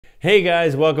Hey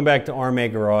guys, welcome back to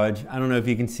RMA Garage. I don't know if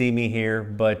you can see me here,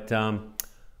 but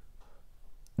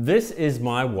this is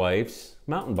my wife's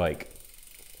mountain bike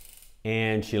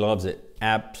and she loves it,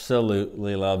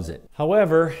 absolutely loves it.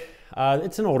 However,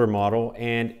 it's an older model,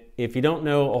 and if you don't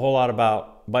know a whole lot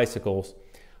about bicycles,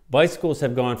 bicycles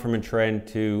have gone from a trend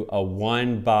to a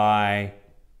one by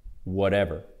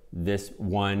whatever. This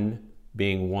one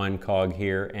being one cog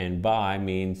here, and by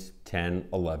means 10,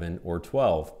 11, or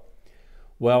 12.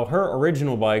 Well, her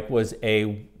original bike was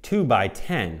a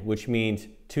 2x10, which means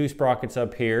 2 sprockets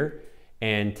up here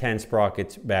and 10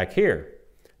 sprockets back here,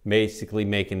 basically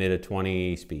making it a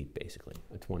 20 speed,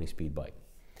 a 20 speed bike.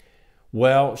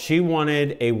 Well, she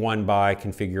wanted a 1x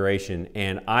configuration,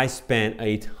 and I spent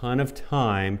a ton of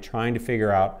time trying to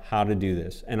figure out how to do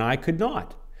this, and I could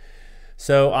not.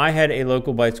 So I had a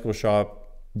local bicycle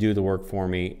shop do the work for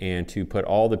me and to put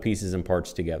all the pieces and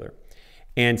parts together.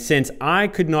 And since I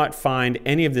could not find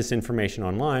any of this information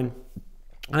online,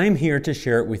 I'm here to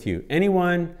share it with you.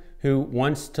 Anyone who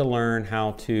wants to learn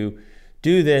how to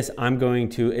do this, I'm going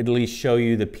to at least show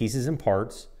you the pieces and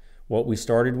parts, what we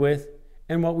started with,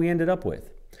 and what we ended up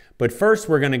with. But first,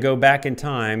 we're going to go back in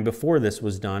time before this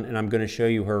was done, and I'm going to show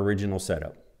you her original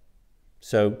setup.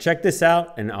 So check this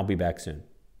out, and I'll be back soon.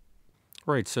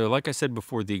 Right, so like I said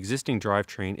before, the existing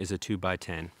drivetrain is a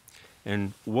 2x10.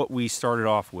 And what we started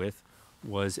off with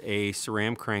was a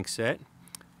SRAM crankset,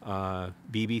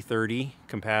 BB30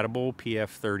 compatible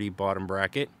PF30 bottom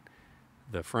bracket.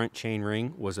 The front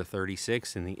chainring was a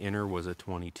 36 and the inner was a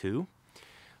 22.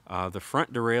 The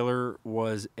front derailleur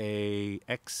was a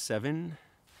X7,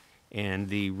 and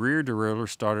the rear derailleur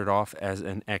started off as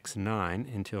an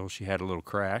X9 until she had a little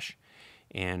crash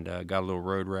and got a little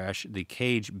road rash. The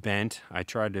cage bent. I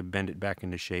tried to bend it back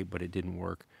into shape, but it didn't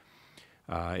work.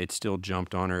 It still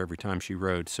jumped on her every time she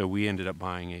rode, so we ended up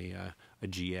buying a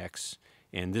GX,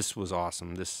 and this was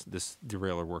awesome. This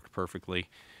derailleur worked perfectly.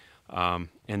 And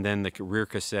then the rear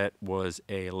cassette was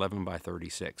a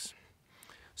 11x36.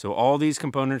 So all these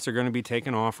components are going to be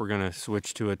taken off. We're going to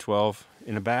switch to a 12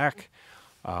 in the back,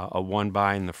 a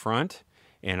 1x in the front,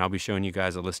 and I'll be showing you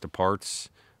guys a list of parts.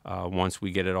 Once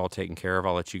we get it all taken care of,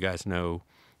 I'll let you guys know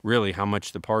really how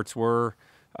much the parts were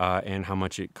and how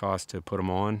much it cost to put them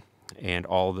on, and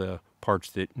all the parts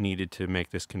that needed to make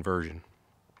this conversion.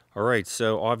 All right,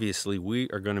 so obviously we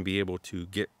are going to be able to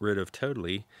get rid of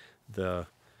totally the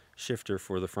shifter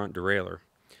for the front derailleur.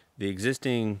 The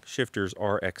existing shifters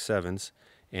are X7s,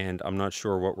 and I'm not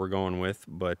sure what we're going with,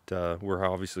 but we're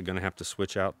obviously going to have to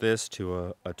switch out this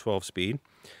to a 12 speed.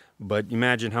 But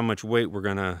imagine how much weight we're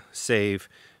going to save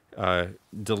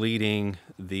deleting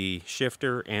the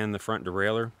shifter and the front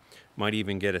derailleur. Might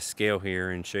even get a scale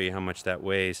here and show you how much that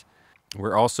weighs.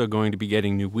 We're also going to be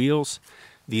getting new wheels.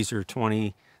 These are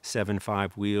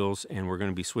 27.5 wheels, and we're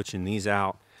going to be switching these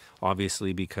out,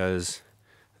 obviously, because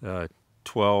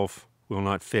 12 will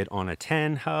not fit on a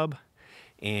 10 hub,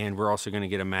 and we're also going to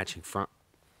get a matching front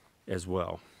as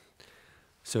well.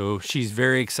 So she's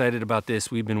very excited about this.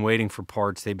 We've been waiting for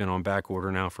parts. They've been on back order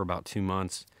now for about 2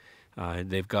 months.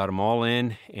 They've got them all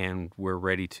in, and we're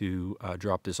ready to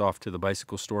drop this off to the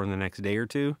bicycle store in the next day or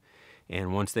two.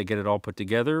 And once they get it all put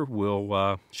together,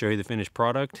 we'll show you the finished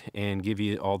product and give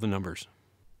you all the numbers.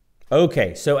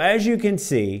 Okay, so as you can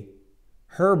see,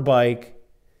 her bike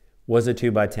was a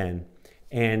 2x10.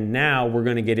 And now we're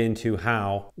going to get into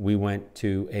how we went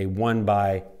to a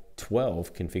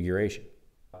 1x12 configuration.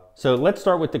 So let's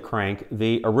start with the crank.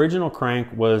 The original crank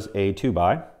was a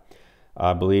 2x.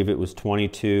 I believe it was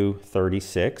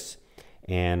 22/36,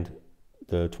 and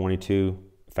the 22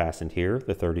 fastened here,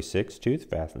 the 36 tooth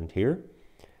fastened here.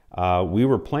 We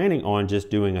were planning on just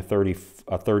doing a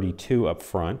 32 up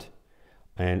front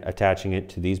and attaching it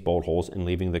to these bolt holes and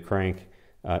leaving the crank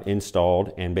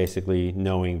installed, and basically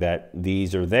knowing that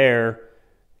these are there,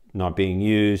 not being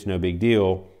used, no big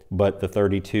deal, but the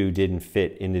 32 didn't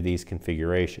fit into these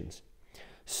configurations.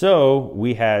 So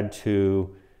we had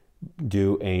to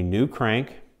do a new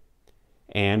crank,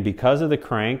 and because of the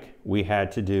crank, we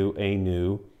had to do a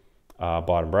new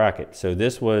bottom bracket. So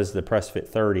this was the press fit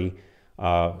 30.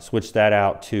 Switched that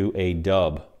out to a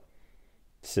dub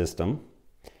system,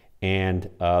 and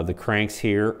the cranks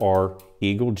here are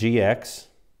Eagle GX.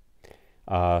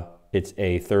 It's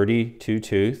a 32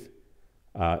 tooth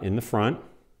in the front,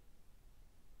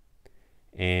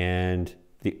 and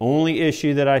the only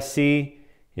issue that I see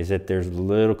is that there's a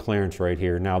little clearance right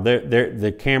here. Now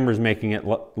the camera's making it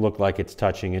look like it's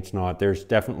touching. It's not. There's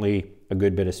definitely a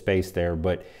good bit of space there,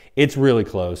 but it's really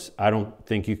close. I don't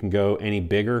think you can go any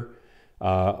bigger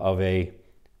of a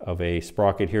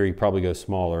sprocket here. You probably go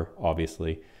smaller,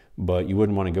 obviously, but you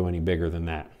wouldn't want to go any bigger than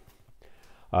that.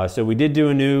 So we did do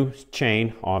a new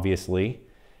chain, obviously,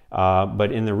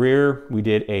 but in the rear we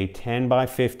did a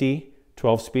 10x50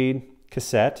 12-speed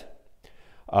cassette.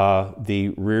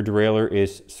 The rear derailleur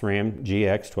is SRAM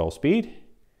GX 12-speed,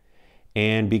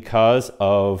 and because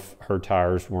of her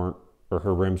tires weren't, or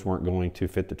her rims weren't going to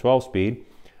fit the 12-speed,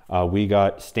 we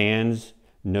got Stan's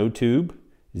no tube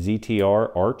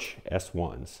ZTR Arch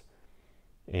S1s,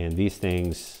 and these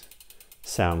things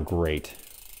sound great.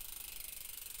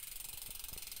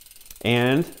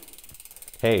 And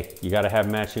hey, you got to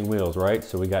have matching wheels, right?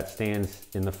 So we got Stan's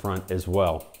in the front as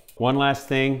well. One last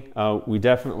thing, we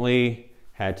definitely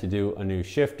had to do a new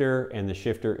shifter, and the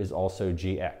shifter is also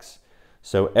GX.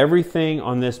 So everything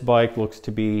on this bike looks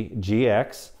to be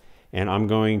GX, and I'm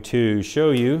going to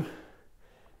show you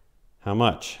how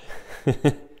much.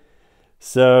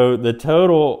 So the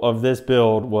total of this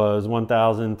build was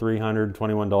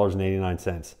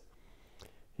 $1,321.89.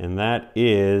 And that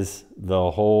is the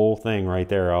whole thing right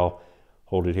there. I'll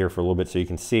hold it here for a little bit so you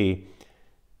can see.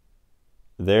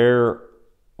 There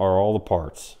are all the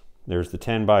parts. There's the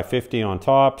 10x50 on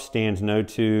top, Stan's no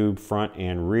tube, front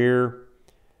and rear.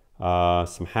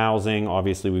 Some housing.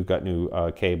 Obviously we've got new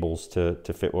cables to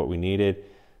fit what we needed.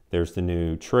 There's the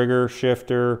new trigger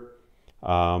shifter.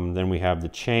 Then we have the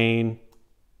chain.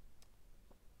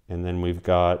 And then we've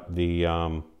got the,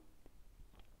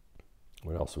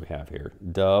 what else do we have here?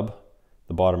 Dub,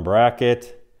 the bottom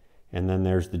bracket, and then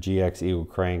there's the GX Eagle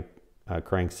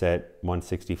crankset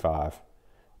 165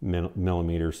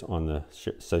 millimeters on the,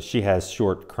 so she has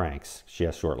short cranks, she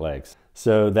has short legs.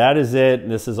 So that is it,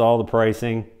 this is all the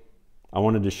pricing. I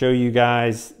wanted to show you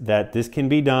guys that this can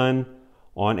be done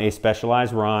on a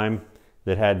specialized SRAM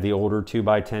that had the older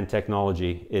 2x10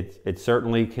 technology. It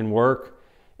certainly can work.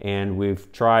 And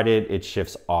we've tried it, it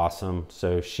shifts awesome.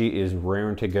 So she is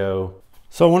raring to go.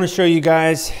 So I want to show you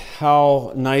guys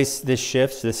how nice this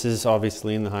shifts. This is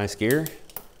obviously in the highest gear.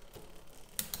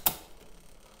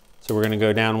 So we're going to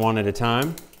go down one at a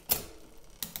time.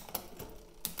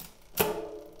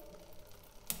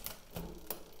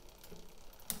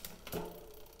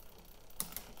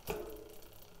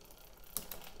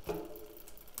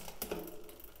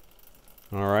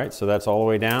 All right, so that's all the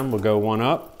way down. We'll go one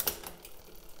up.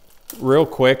 Real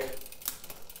quick,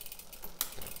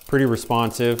 pretty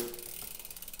responsive.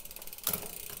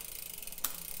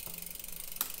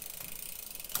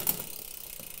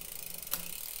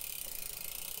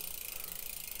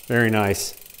 Very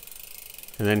nice.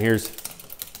 And then here's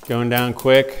going down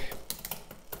quick,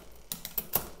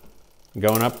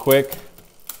 going up quick.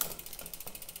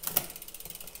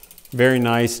 Very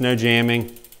nice, no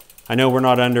jamming. I know we're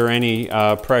not under any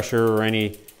pressure or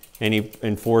any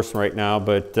enforce right now,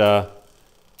 but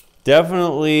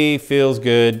definitely feels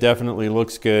good, definitely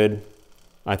looks good.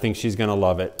 I think she's gonna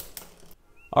love it.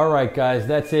 All right guys,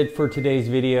 that's it for today's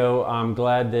video. I'm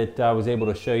glad that I was able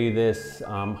to show you this.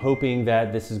 I'm hoping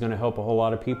that this is gonna help a whole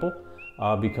lot of people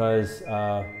because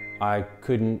I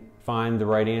couldn't find the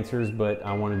right answers, but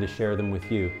I wanted to share them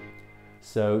with you.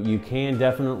 So you can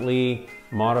definitely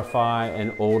modify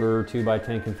an older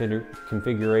 2x10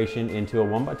 configuration into a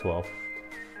 1x12.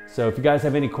 So if you guys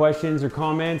have any questions or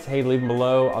comments, hey, leave them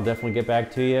below. I'll definitely get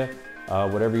back to you.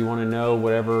 Whatever you want to know,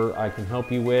 whatever I can help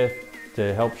you with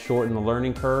to help shorten the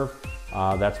learning curve,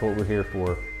 that's what we're here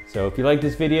for. So if you like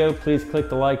this video, please click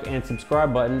the like and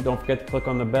subscribe button. Don't forget to click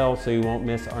on the bell so you won't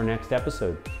miss our next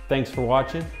episode. Thanks for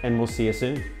watching, and we'll see you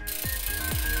soon.